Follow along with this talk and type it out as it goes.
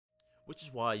which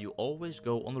is why you always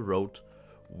go on the road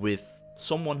with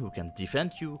someone who can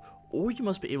defend you, or you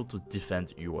must be able to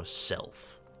defend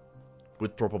yourself.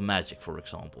 With proper magic, for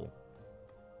example.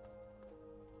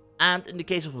 And in the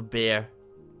case of a bear,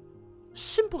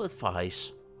 simple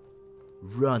advice,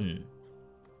 run.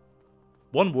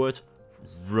 One word,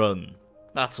 run.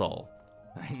 That's all.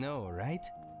 I know, right?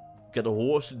 Get a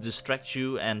horse to distract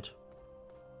you and...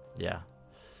 yeah.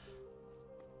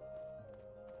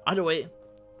 Either way,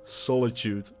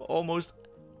 Solitude, almost.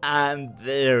 And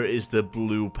there is the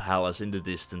blue palace in the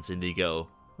distance, Inigo.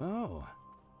 Oh.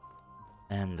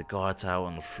 And the guard tower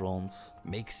on the front.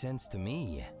 Makes sense to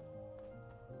me.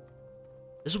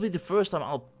 This will be the first time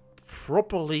I'll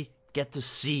properly get to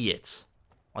see it.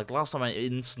 Like last time I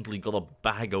instantly got a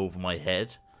bag over my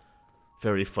head.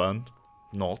 Very fun.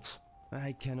 Not.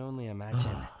 I can only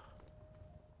imagine.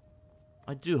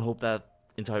 I do hope that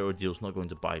entire ordeal is not going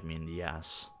to bite me in the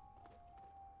ass.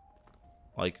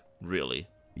 Like, really.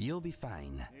 You'll be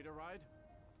fine. Need a ride?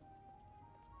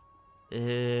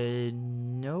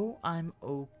 No, I'm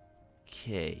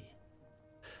okay.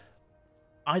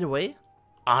 Either way,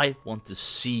 I want to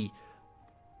see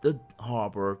the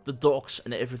harbor, the docks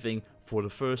and everything for the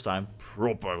first time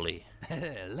properly.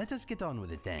 Let us get on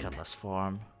with it then. Catalyst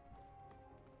Farm.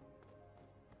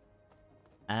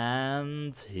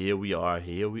 And here we are,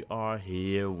 here we are,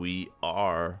 here we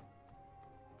are.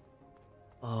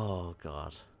 Oh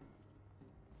god.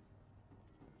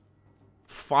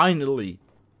 Finally,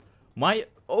 my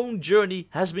own journey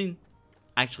has been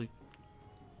actually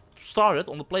started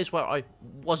on the place where I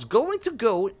was going to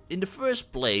go in the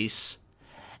first place.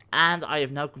 And I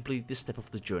have now completed this step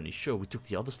of the journey. Sure, we took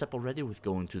the other step already with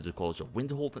going to the College of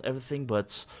Winterhold and everything,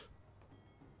 but...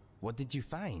 What did you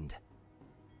find?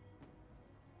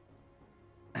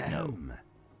 No.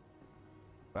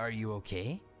 Are you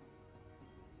okay?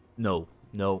 No,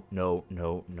 no, no,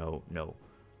 no, no, no.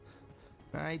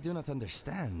 I do not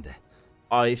understand.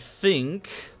 I think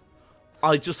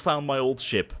I just found my old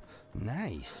ship.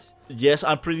 Nice. Yes,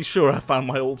 I'm pretty sure I found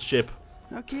my old ship.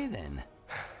 Okay then.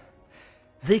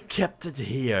 They kept it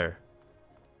here.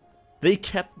 They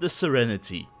kept the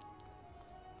Serenity.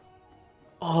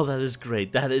 Oh, that is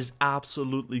great. That is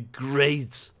absolutely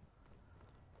great.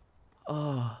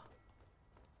 Oh.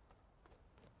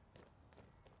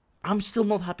 I'm still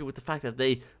not happy with the fact that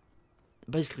they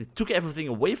basically took everything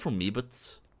away from me,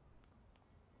 but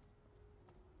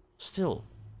still,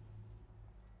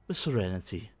 the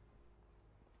Serenity.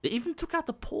 They even took out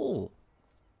the pole.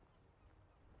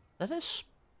 That is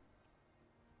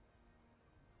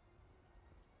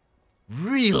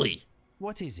really.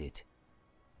 What is it?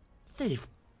 They've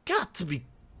got to be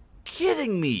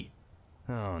kidding me.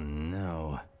 Oh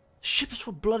no. Ship is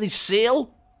for bloody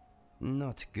sail?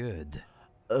 Not good.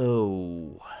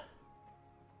 Oh.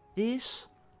 This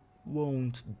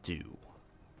won't do.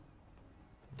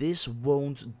 This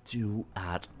won't do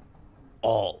at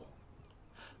all.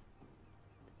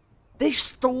 They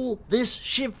stole this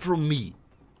ship from me.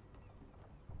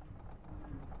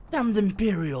 Damned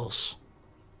Imperials.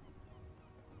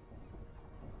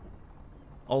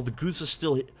 All the goods are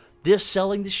still here. They're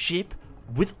selling the ship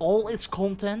with all its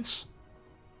contents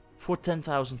for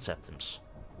 10,000 septims.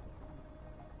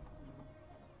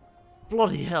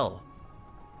 Bloody hell.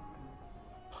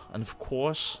 And of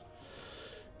course,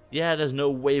 yeah, there's no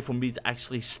way for me to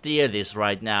actually steer this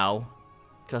right now,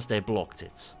 because they blocked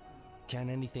it. Can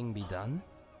anything be done?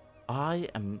 I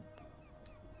am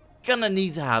gonna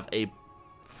need to have a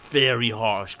very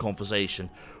harsh conversation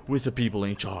with the people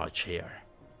in charge here.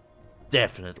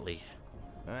 Definitely.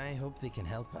 I hope they can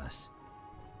help us.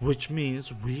 Which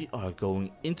means we are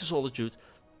going into Solitude,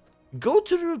 go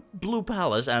to the Blue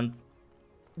Palace and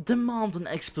demand an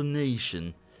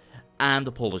explanation and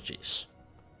apologies.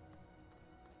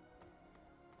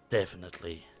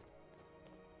 Definitely.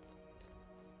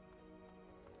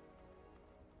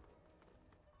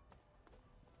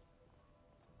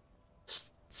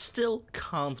 Still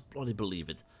can't bloody believe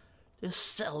it. They're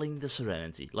selling the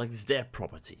Serenity like it's their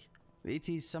property. It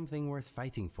is something worth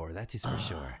fighting for, that is for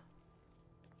sure.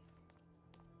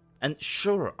 And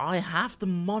sure, I have the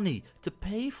money to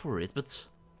pay for it, but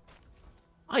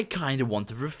I kinda want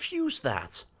to refuse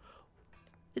that.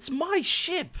 It's my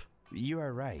ship. You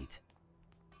are right.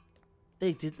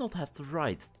 They did not have the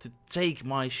right to take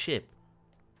my ship.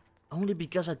 Only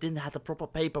because I didn't have the proper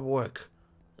paperwork.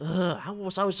 How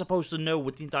was I supposed to know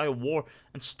with the entire war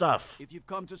and stuff? If you've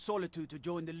come to Solitude to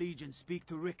join the Legion, speak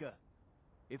to Rika.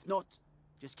 If not,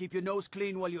 just keep your nose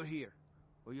clean while you're here,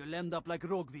 or you'll end up like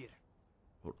Rogvir.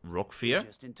 Rockfear?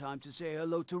 Just in time to say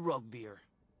hello to Rogvir.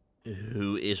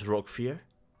 Who is Rockfear?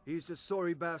 He's the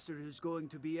sorry bastard who's going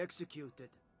to be executed.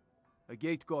 A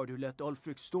gate guard who let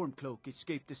Ulfric's Stormcloak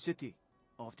escape the city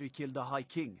after he killed the High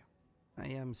King. I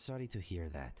am sorry to hear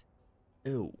that.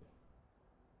 Oh.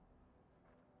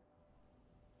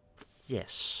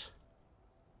 Yes.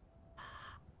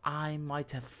 I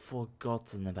might have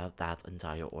forgotten about that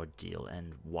entire ordeal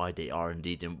and why they are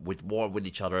indeed with war with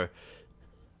each other.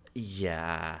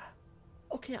 Yeah.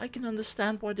 Okay, I can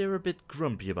understand why they're a bit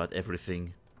grumpy about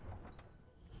everything.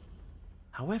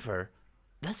 However,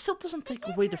 that still doesn't take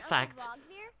away the fact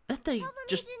that they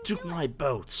just took my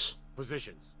boats.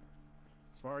 Positions.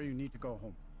 Svar, you need to go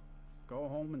home. Go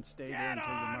home and stay there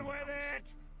until your mother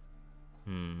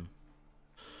comes.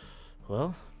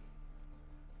 Well,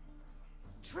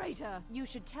 Traitor! You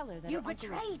should tell her that You her uncle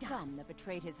betrayed is scum us. that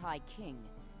betrayed his High King.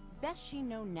 Best she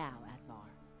know now, Advar.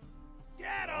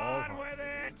 Get on with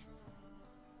it!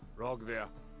 Rogver,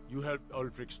 you helped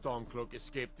Ulfric Stormcloak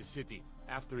escape the city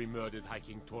after he murdered High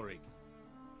King Torrig.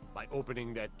 By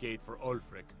opening that gate for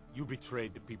Ulfric, you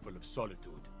betrayed the people of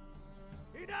Solitude.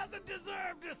 He doesn't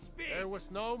deserve to speak! There was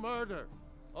no murder.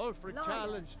 Ulfric Liar.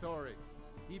 challenged Torrig.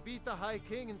 He beat the High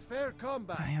King in fair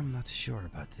combat. I am not sure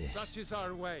about this. Such is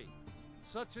our way.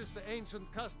 Such is the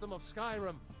ancient custom of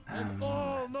Skyrim and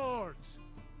all Nords.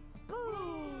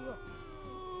 Boo!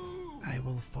 I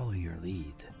will follow your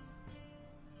lead.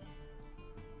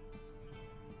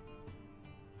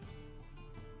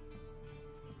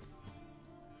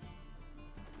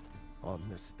 On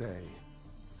this day,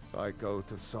 I go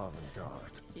to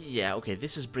Sovngarde. yeah, okay,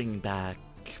 this is bringing back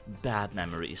bad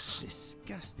memories.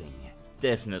 Disgusting.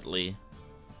 Definitely.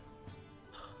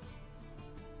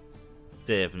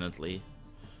 Definitely.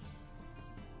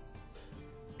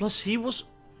 Plus, he was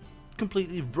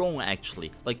completely wrong,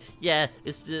 actually. Like, yeah,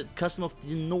 it's the custom of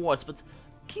the Nords, but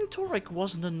King Torrig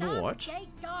wasn't a Nord, Gate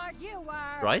guard you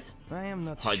were. right? I am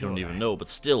not I sure. don't even know, but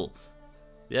still.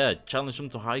 Yeah, challenge them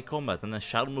to high combat and then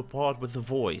shout them apart with a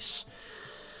voice.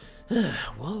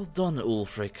 Well done,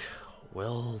 Ulfric.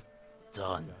 Well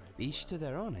done. Each to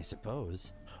their own, I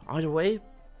suppose. Either way,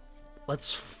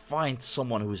 let's find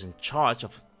someone who's in charge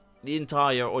of the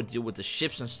entire ordeal with the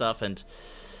ships and stuff, and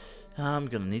I'm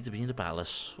gonna need to be in the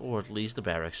palace, or at least the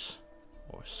barracks,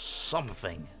 or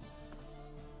something.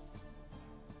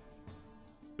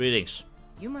 Greetings.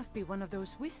 You must be one of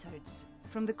those wizards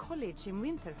from the college in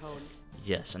Winterhold.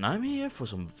 Yes, and I'm here for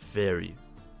some very,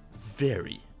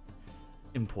 very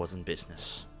important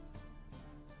business.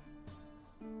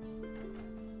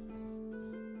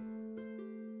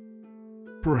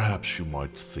 Perhaps you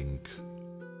might think,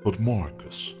 but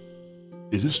Marcus,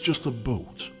 it is just a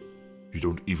boat. You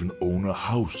don't even own a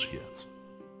house yet.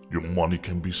 Your money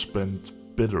can be spent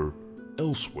better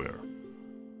elsewhere.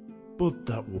 But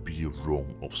that would be a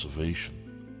wrong observation.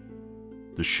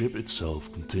 The ship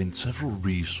itself contained several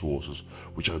resources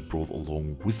which I brought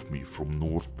along with me from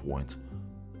North Point,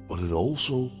 but it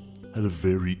also had a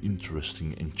very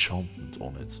interesting enchantment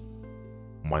on it.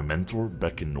 My mentor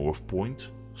back in North Point,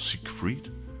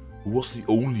 Ch.3, who was the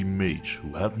only mage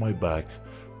who had my back,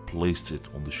 placed it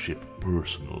on the ship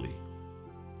personally.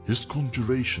 His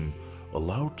conjuration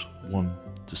allowed one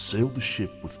to sail the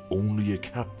ship with only a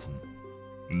captain.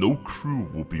 No crew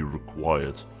would be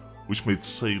required, which made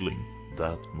sailing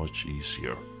that much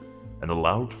easier, and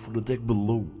allowed for the deck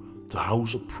below to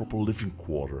house a proper living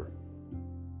quarter.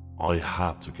 I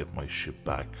had to get my ship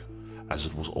back, as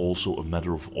it was also a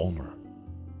matter of honor.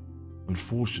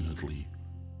 Unfortunately,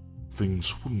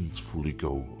 things wouldn't fully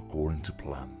go according to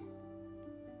plan.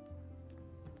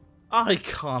 I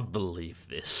can't believe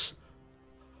this.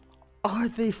 Are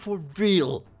they for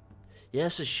real?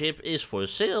 Yes, the ship is for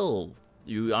sale.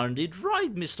 You are indeed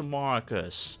right, Mr.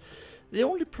 Marcus. The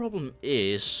only problem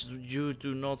is you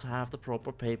do not have the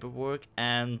proper paperwork,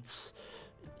 and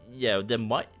yeah, there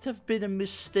might have been a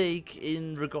mistake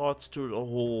in regards to the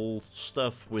whole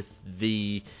stuff with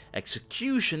the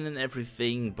execution and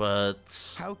everything,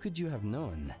 but How could you have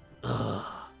known?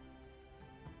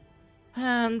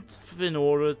 and in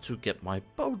order to get my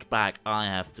boat back, I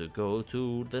have to go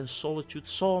to the Solitude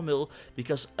sawmill,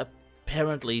 because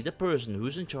apparently the person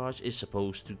who's in charge is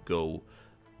supposed to go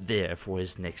there for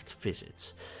his next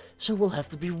visit. So we'll have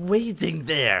to be waiting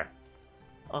there.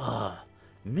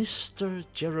 Mr.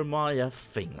 Jeremiah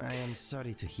Fink. I am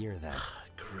sorry to hear that.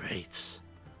 Great.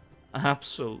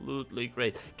 Absolutely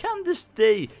great. Can this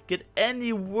day get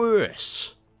any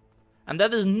worse? And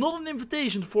that is not an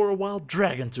invitation for a wild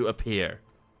dragon to appear.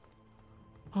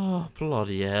 Oh,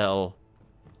 bloody hell.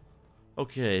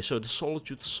 Okay, so the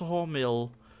Solitude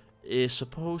sawmill is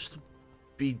supposed to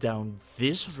be down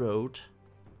this road,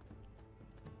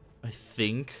 I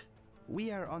think.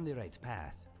 We are on the right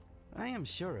path. I am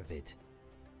sure of it.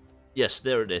 Yes,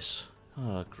 there it is.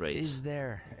 Oh, great. Is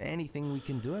there anything we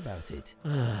can do about it?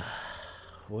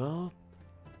 Well,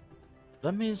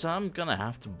 that means I'm gonna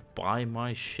have to buy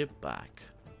my ship back.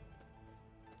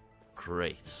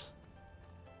 Great.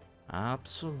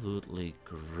 Absolutely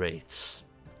great.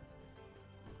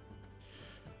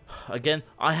 Again,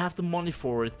 I have the money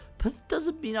for it, but it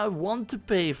doesn't mean I want to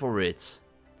pay for it.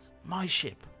 My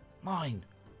ship. Mine.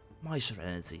 My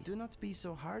serenity. Do not be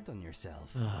so hard on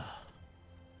yourself.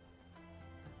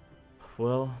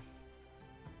 Well,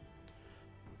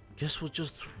 guess we'll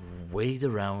just wait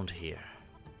around here.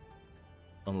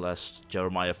 Unless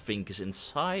Jeremiah Fink is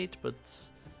inside, but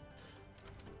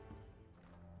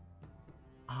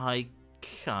I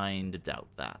kinda doubt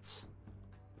that.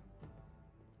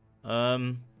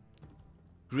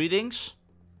 Greetings?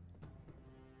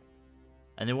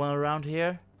 Anyone around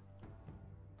here?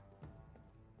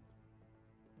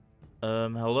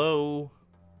 Hello?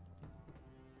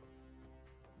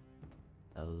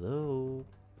 Hello?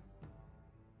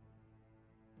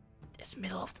 It's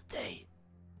middle of the day.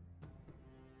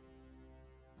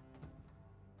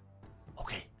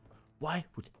 Okay, why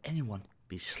would anyone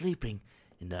be sleeping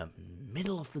in the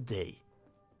middle of the day?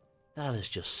 That is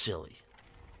just silly.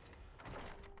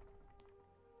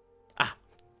 Ah.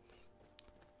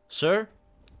 Sir?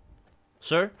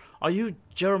 Sir, are you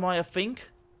Jeremiah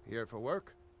Fink? Here for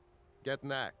work? Get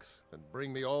an axe and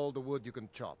bring me all the wood you can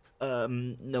chop.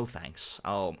 No thanks.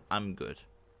 I'm good.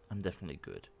 I'm definitely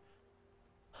good.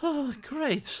 Oh,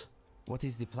 great. What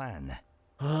is the plan?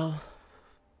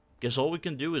 Guess all we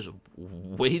can do is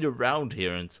wait around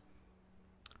here and...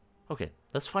 Okay,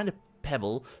 let's find a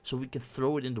pebble so we can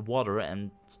throw it in the water and...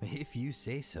 If you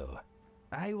say so.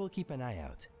 I will keep an eye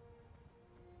out.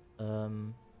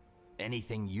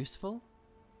 Anything useful?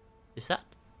 Is that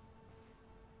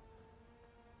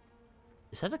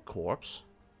a corpse?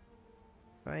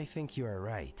 I think you are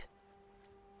right.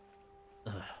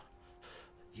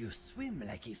 You swim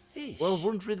like a fish. Well, I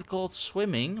wouldn't really call it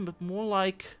swimming, but more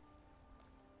like...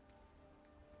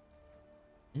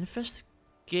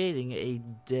 investigating a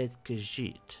dead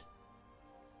Khajiit.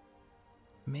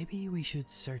 Maybe we should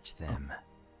search them.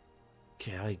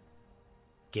 Okay, I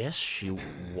guess she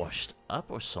washed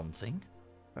up or something.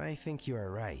 I think you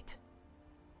are right.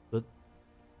 But,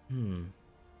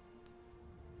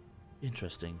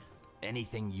 interesting.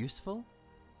 Anything useful?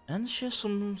 And she has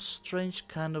some strange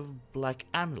kind of black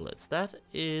amulet. That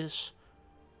is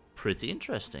pretty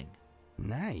interesting.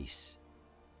 Nice.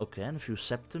 Okay, and a few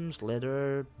septums,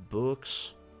 leather,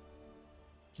 books.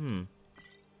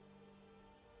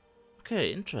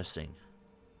 Okay, interesting.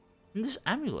 And this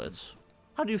amulet,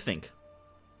 how do you think?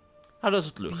 How does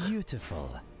it look?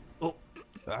 Beautiful. Oh.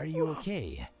 Are you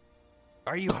okay?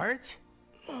 Are you hurt?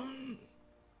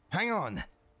 Hang on.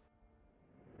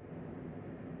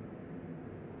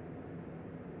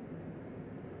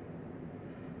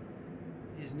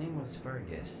 His name was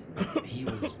Fergus. He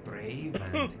was brave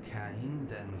and kind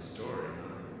and... Story.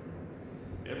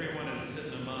 Everyone in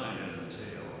Sitnamine has a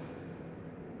tale.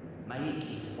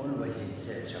 Maik is always in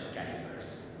search of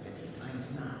Calibers, yet he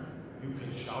finds none. You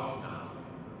can shout now.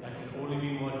 That can only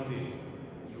mean one thing.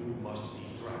 You must be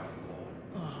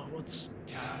Dragonborn. What's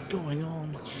Captain, going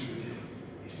on? what should you do?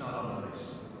 He's not on the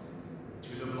list.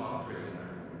 To the block prisoner.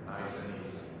 Nice and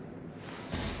easy.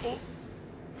 Oh.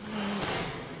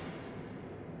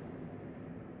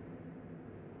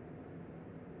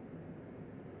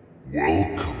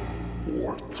 Welcome,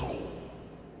 mortal.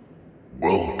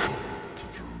 Welcome to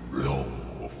the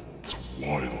realm of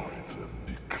twilight and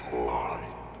decline.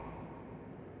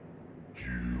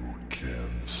 You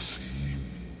can't see me,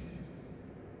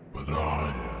 but I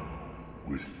am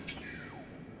with you.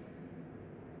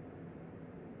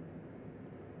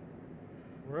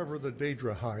 Wherever the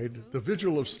Daedra hide, the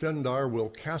Vigil of Stendar will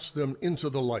cast them into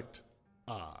the light.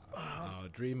 Our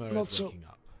dreamer Not is so waking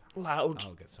up. loud.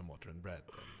 I'll get some water and bread.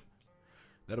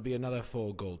 That'll be another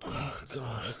 4 gold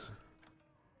coins.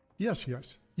 Yes,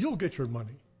 yes. You'll get your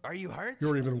money. Are you hurt?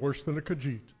 You're even worse than a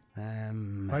Khajiit.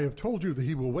 I have told you that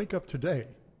he will wake up today,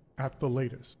 at the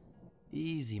latest.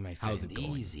 Easy, my How's friend, it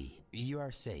going? easy. You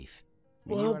are safe.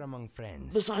 Well, you are among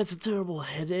friends. Besides a terrible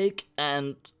headache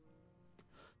and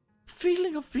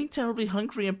feeling of being terribly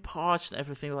hungry and parched and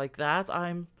everything like that,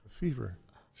 I'm... The fever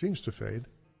seems to fade.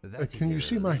 That Can is you a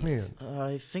see my relief. hand?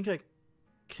 I think I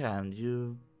can.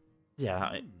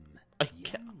 Yeah,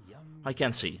 I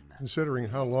can see. Considering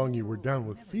how long you were down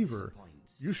with fever,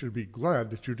 you should be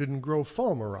glad that you didn't grow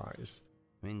Falmer eyes.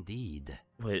 Indeed.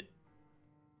 Wait.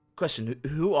 Question,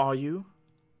 who are you?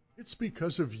 It's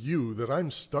because of you that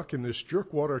I'm stuck in this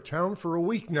jerkwater town for a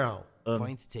week now.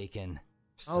 Point taken.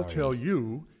 I'll tell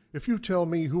you if you tell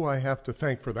me who I have to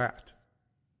thank for that.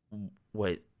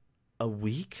 Wait, a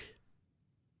week?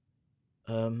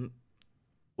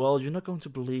 Well, you're not going to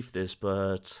believe this,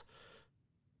 but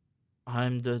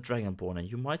I'm the Dragonborn,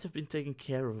 and you might have been taking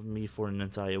care of me for an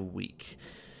entire week.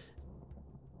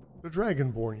 The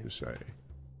Dragonborn, you say?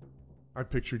 I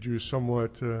pictured you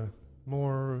somewhat,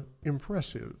 more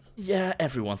impressive. Yeah,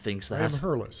 everyone thinks that. I am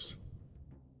Herless.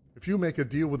 If you make a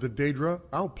deal with the Daedra,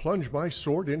 I'll plunge my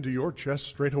sword into your chest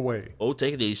straight away. Oh,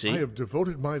 take it easy. I have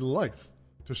devoted my life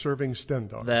to serving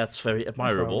Stendarr. That's very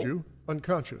admirable. I found you,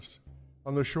 unconscious,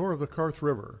 on the shore of the Karth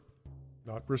River.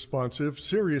 Not responsive,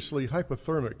 seriously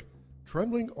hypothermic,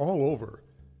 trembling all over.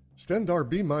 Stendarr,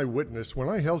 be my witness. When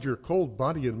I held your cold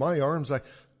body in my arms, I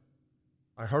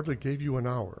hardly gave you an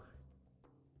hour.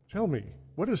 Tell me,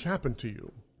 what has happened to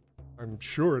you? I'm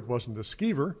sure it wasn't a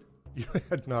skeever. You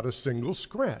had not a single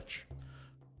scratch.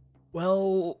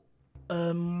 Well,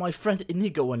 my friend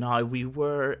Inigo and I, we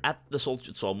were at the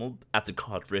Solitude sawmill at the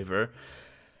Karth River,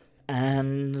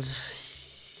 and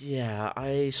yeah,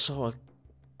 I saw a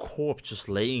corpse just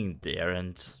laying there,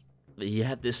 and he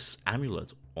had this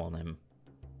amulet on him.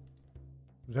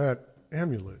 That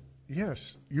amulet,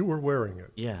 yes, you were wearing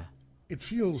it. Yeah. It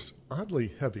feels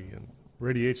oddly heavy and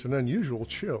radiates an unusual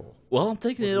chill. Well, I'm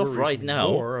taking it off right now.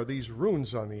 More are these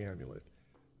runes on the amulet.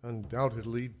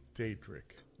 Undoubtedly Daedric.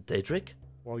 Daedric?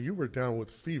 While you were down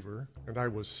with fever, and I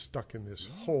was stuck in this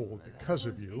hole because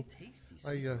of you,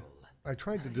 I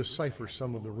tried to decipher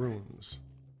some of the runes.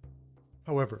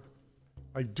 However,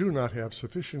 I do not have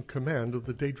sufficient command of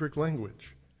the Daedric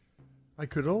language. I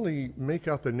could only make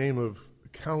out the name of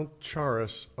Count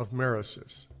Charis of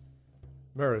Meresis.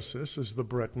 Meresis is the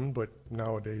Breton, but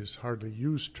nowadays hardly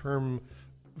used term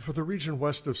for the region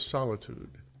west of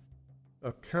Solitude.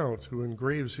 A count who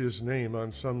engraves his name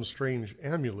on some strange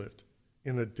amulet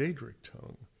in a Daedric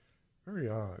tongue. Very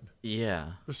odd.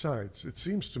 Yeah. Besides, it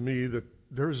seems to me that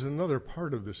there is another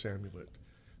part of this amulet,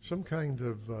 some kind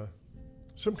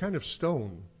of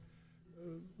stone.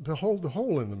 Behold the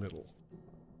hole in the middle.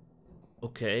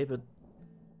 Okay, but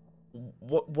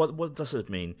what does it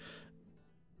mean?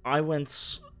 I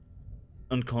went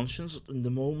unconscious in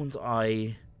the moment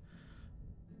I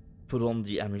put on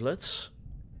the amulets.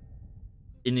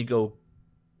 Inigo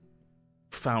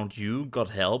found you, got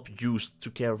help,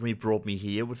 took care of me, brought me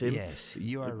here with him. Yes,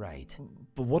 you are right.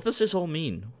 But what does this all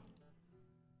mean?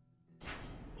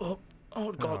 Oh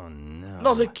God. Oh no.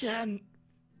 Not again.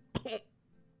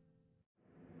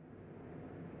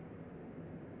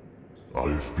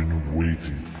 I've been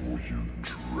waiting for you,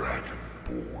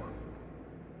 Dragonborn.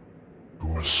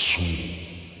 Your soul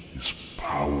is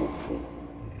powerful,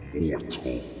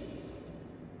 mortal.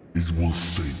 It will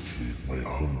satiate my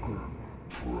hunger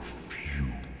for a few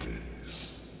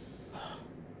days.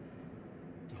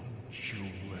 Don't you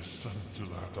listen to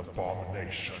that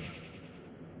abomination.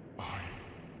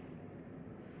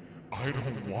 I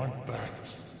don't want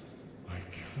that. I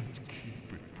can't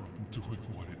keep it from doing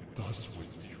what it does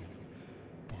with you.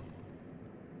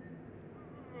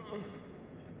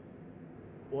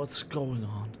 What's going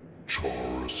on?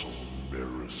 Charis of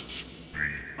Meresis, be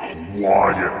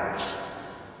quiet!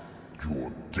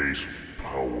 Your days of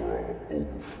power are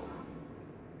over.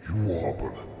 You are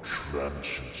but a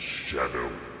transient shadow,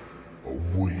 a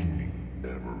waning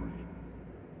memory.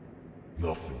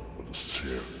 Nothing but a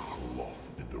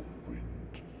sailcloth in the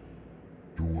wind.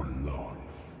 Your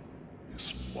life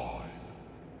is mine,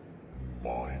 and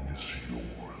mine is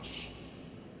yours.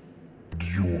 But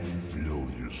your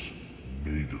failures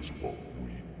made us what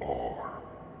we are.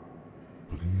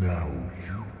 But now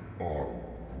you are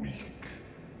weak.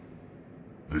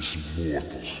 This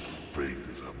mortal's fate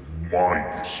is at my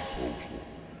disposal,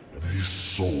 and his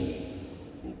soul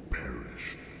will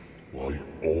perish like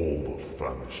all the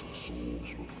vanished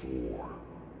souls before.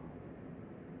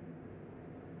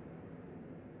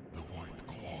 The White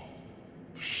Claw,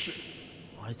 the ship.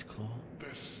 White Claw?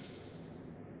 This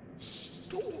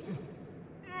storm.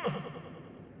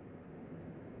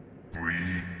 Be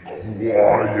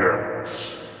quiet!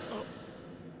 Oh,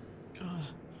 God.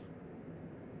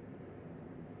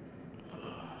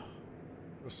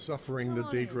 The suffering the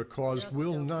Daedra caused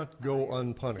will not go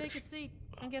unpunished. Take a seat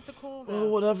and get the cold Well, out.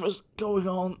 whatever's going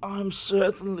on, I'm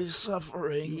certainly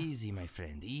suffering. Easy, my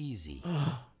friend, easy.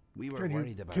 We were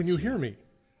worried about you. Can you hear me?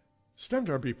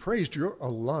 Stendarr be praised, you're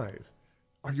alive.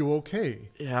 Are you okay?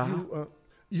 Yeah.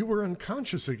 You were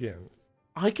unconscious again.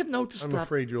 I can notice I'm that.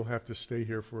 afraid you'll have to stay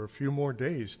here for a few more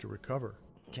days to recover.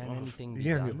 Can anything be The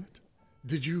done? amulet.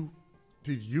 Did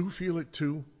you feel it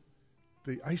too?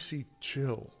 The icy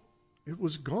chill. It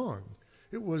was gone.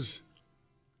 It was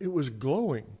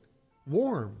glowing.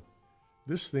 warm.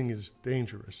 This thing is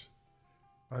dangerous.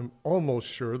 I'm almost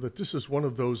sure that this is one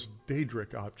of those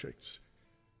Daedric objects.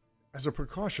 As a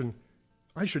precaution,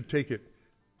 I should take it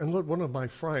and let one of my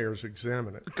friars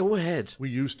examine it. Go ahead. We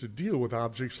used to deal with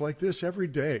objects like this every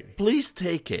day. Please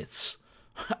take it.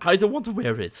 I don't want to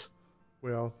wear it.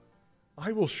 Well,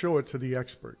 I will show it to the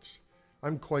experts.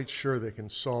 I'm quite sure they can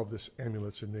solve this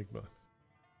amulet's enigma.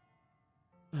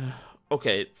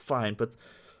 Okay, fine, but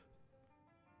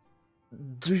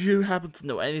do you happen to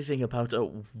know anything about a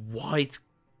white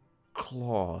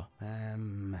claw?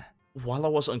 While I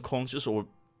was unconscious or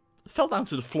fell down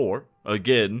to the floor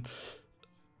again,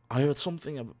 I heard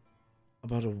something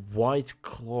about a white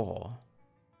claw.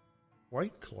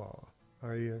 White claw?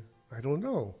 I don't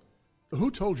know. Who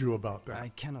told you about that? I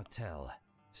cannot tell.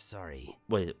 Sorry.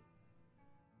 Wait.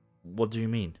 What do you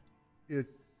mean? It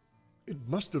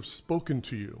must have spoken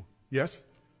to you. Yes?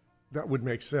 That would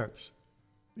make sense.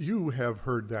 You have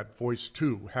heard that voice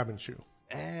too, haven't you?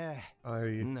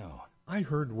 No. I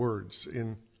heard words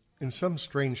in some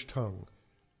strange tongue,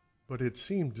 but it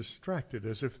seemed distracted,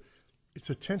 as if its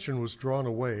attention was drawn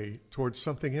away towards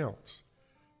something else.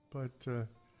 But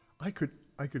I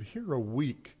could hear a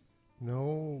weak,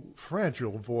 no,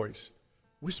 fragile voice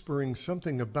whispering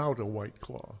something about a white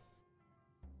claw.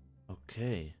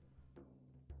 Okay.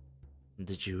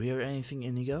 Did you hear anything,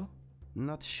 Inigo?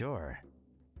 Not sure.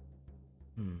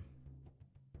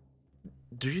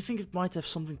 Do you think it might have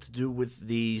something to do with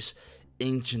these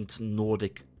ancient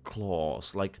Nordic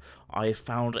claws? Like, I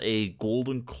found a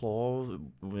golden claw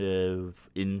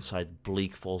inside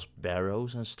Bleak Falls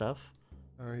barrows and stuff.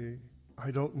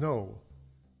 I don't know,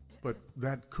 but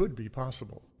that could be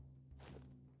possible.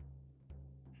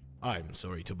 I'm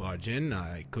sorry to barge in.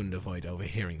 I couldn't avoid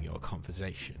overhearing your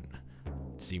conversation.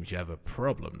 It seems you have a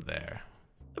problem there.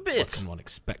 A bit. What can one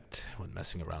expect when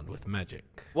messing around with magic?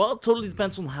 Well, it totally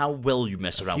depends on how well you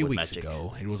mess around with magic. A few weeks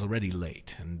ago, it was already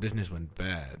late, and business went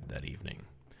bad that evening.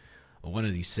 One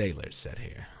of these sailors sat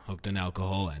here, hooked on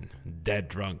alcohol and dead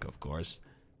drunk, of course.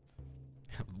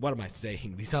 What am I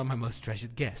saying? These are my most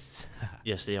treasured guests.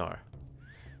 Yes, they are.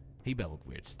 He babbled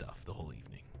weird stuff the whole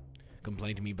evening.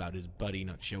 Complained to me about his buddy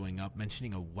not showing up,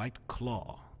 mentioning a white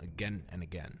claw again and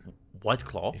again. White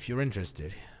claw? If you're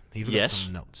interested, he left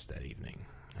some notes that evening.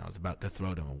 I was about to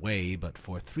throw them away, but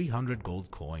for 300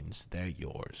 gold coins, they're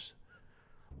yours.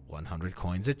 100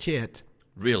 coins a chit.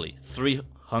 Really?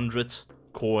 300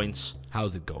 coins?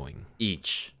 How's it going?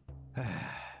 Each.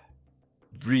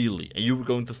 Really? And you were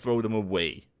going to throw them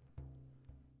away?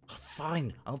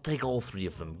 Fine, I'll take all 3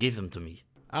 of them. Give them to me.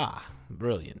 Ah,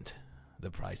 brilliant.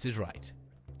 The price is right.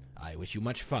 I wish you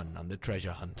much fun on the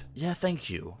treasure hunt. Yeah, thank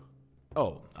you.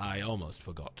 Oh, I almost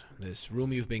forgot. This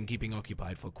room you've been keeping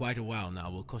occupied for quite a while now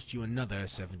will cost you another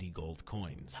 70 gold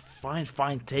coins.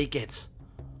 Fine, take it.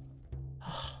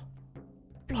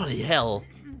 Bloody hell.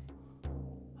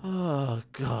 Oh,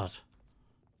 God.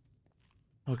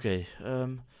 Okay,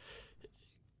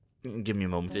 give me a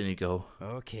moment, Inigo.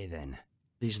 Okay, then.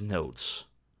 These notes.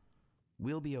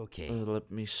 We'll be okay.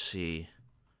 Let me see.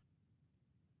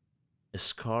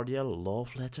 Escardia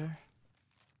love letter?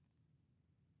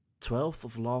 12th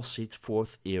of last seat,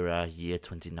 4th era, year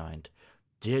 29.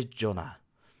 Dear Jonna,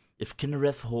 if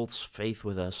Kinnereth holds faith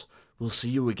with us, we'll see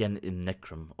you again in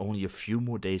Necrom, only a few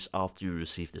more days after you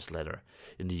receive this letter,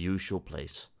 in the usual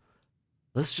place.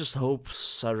 Let's just hope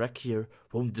Sarek here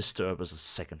won't disturb us a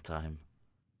second time.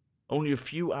 Only a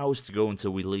few hours to go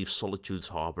until we leave Solitude's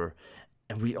harbor,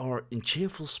 and we are in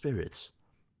cheerful spirits.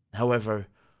 However,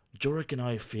 Jorik and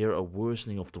I fear a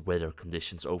worsening of the weather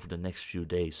conditions over the next few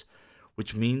days,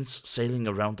 which means sailing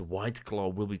around the White Claw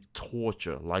will be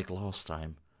torture like last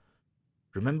time.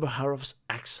 Remember Haraf's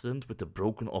accident with the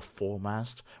broken off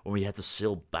foremast when we had to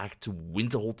sail back to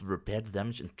Winterhold to repair the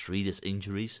damage and treat his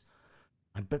injuries?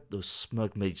 I bet those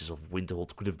smug mages of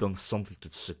Winterhold could have done something to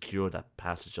secure that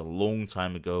passage a long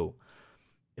time ago,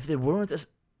 if they weren't as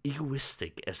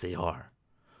egoistic as they are.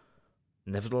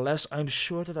 Nevertheless, I am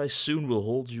sure that I soon will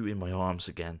hold you in my arms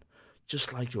again,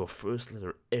 just like your first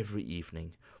letter every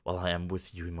evening, while I am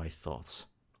with you in my thoughts.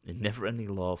 In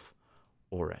never-ending love,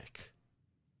 Orek.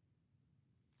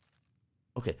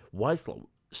 Okay, White Claw.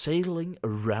 Sailing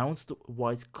around the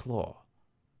White Claw.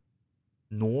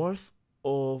 North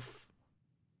of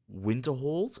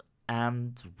Winterhold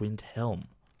and Windhelm.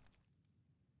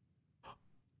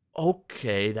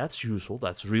 Okay, that's useful.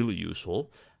 That's really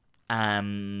useful.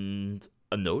 And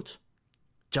a note.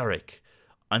 Jarek,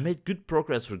 I made good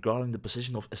progress regarding the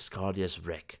position of Escardia's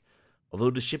wreck.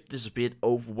 Although the ship disappeared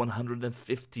over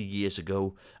 150 years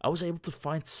ago, I was able to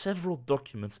find several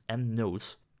documents and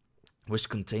notes which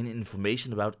contain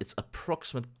information about its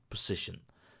approximate position.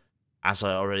 As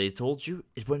I already told you,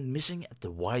 it went missing at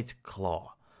the White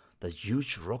Claw, that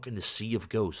huge rock in the Sea of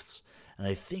Ghosts, and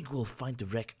I think we'll find the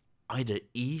wreck either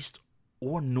east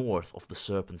or north of the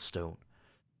Serpent Stone.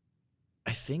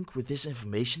 I think with this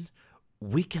information,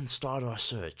 we can start our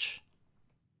search.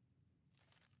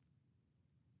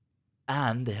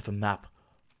 And they have a map.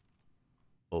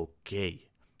 Okay.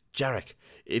 Jarek,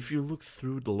 if you look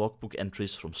through the logbook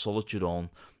entries from Solitude on,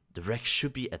 the wreck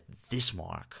should be at this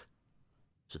mark.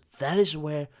 So that is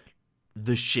where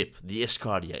the ship, the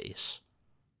Escardia, is.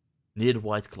 Near the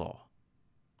White Claw.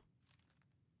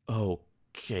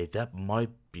 Okay, that might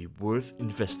be worth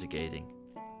investigating.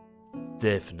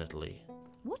 Definitely.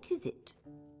 What is it?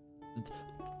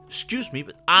 Excuse me,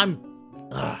 but I'm...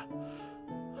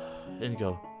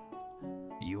 Inigo.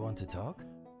 You want to talk?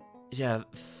 Yeah,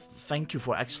 thank you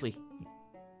for actually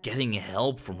getting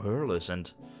help from Hurlers and...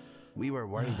 We were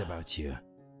worried about you.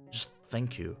 Just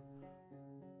thank you.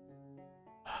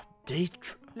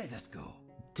 Let us go.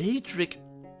 Daedric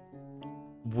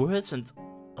words and...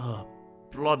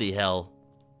 bloody hell.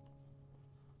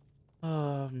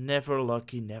 Never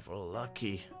lucky, never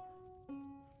lucky.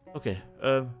 Okay,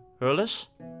 Hurlers?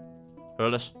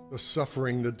 Hurlers? The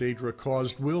suffering the Daedra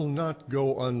caused will not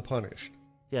go unpunished.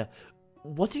 Yeah,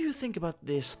 what do you think about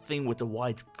this thing with the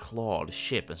White Claw, the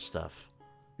ship and stuff?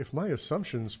 If my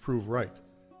assumptions prove right,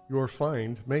 your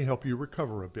find may help you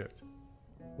recover a bit.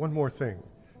 One more thing.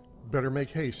 Better make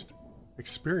haste.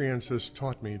 Experience has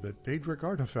taught me that Daedric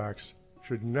artifacts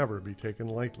should never be taken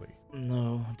lightly.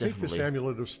 No, definitely. Take this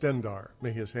amulet of Stendar.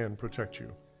 May his hand protect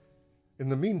you. In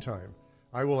the meantime,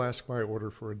 I will ask my order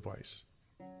for advice.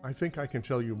 I think I can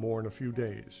tell you more in a few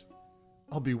days.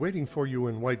 I'll be waiting for you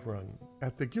in Whiterun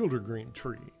at the Gildergreen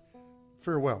tree.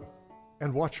 Farewell,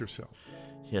 and watch yourself.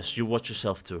 Yes, you watch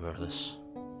yourself too, Hurlers.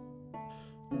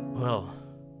 Well,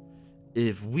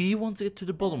 if we want to get to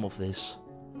the bottom of this,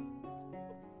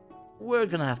 we're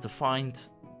gonna have to find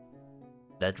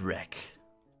that wreck.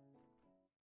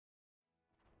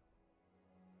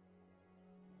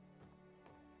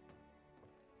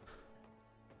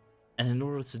 And in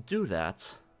order to do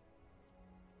that,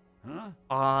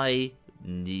 I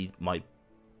need my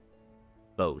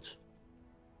boat.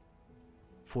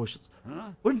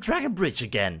 We're in Dragon Bridge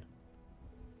again.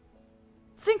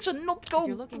 Things are not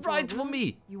going right for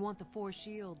me. You want the 4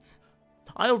 shields.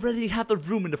 I already had a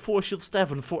room in the 4 Shields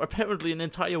Tavern for apparently an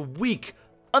entire week.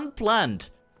 Unplanned.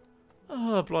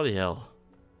 Oh, bloody hell.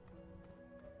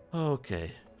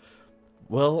 Okay.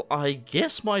 Well, I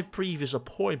guess my previous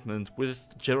appointment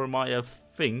with Jeremiah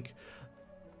Fink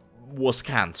was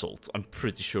cancelled. I'm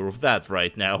pretty sure of that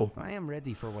right now. I am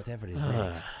ready for whatever is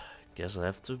next. Guess I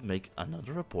have to make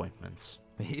another appointment.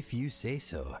 If you say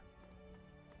so.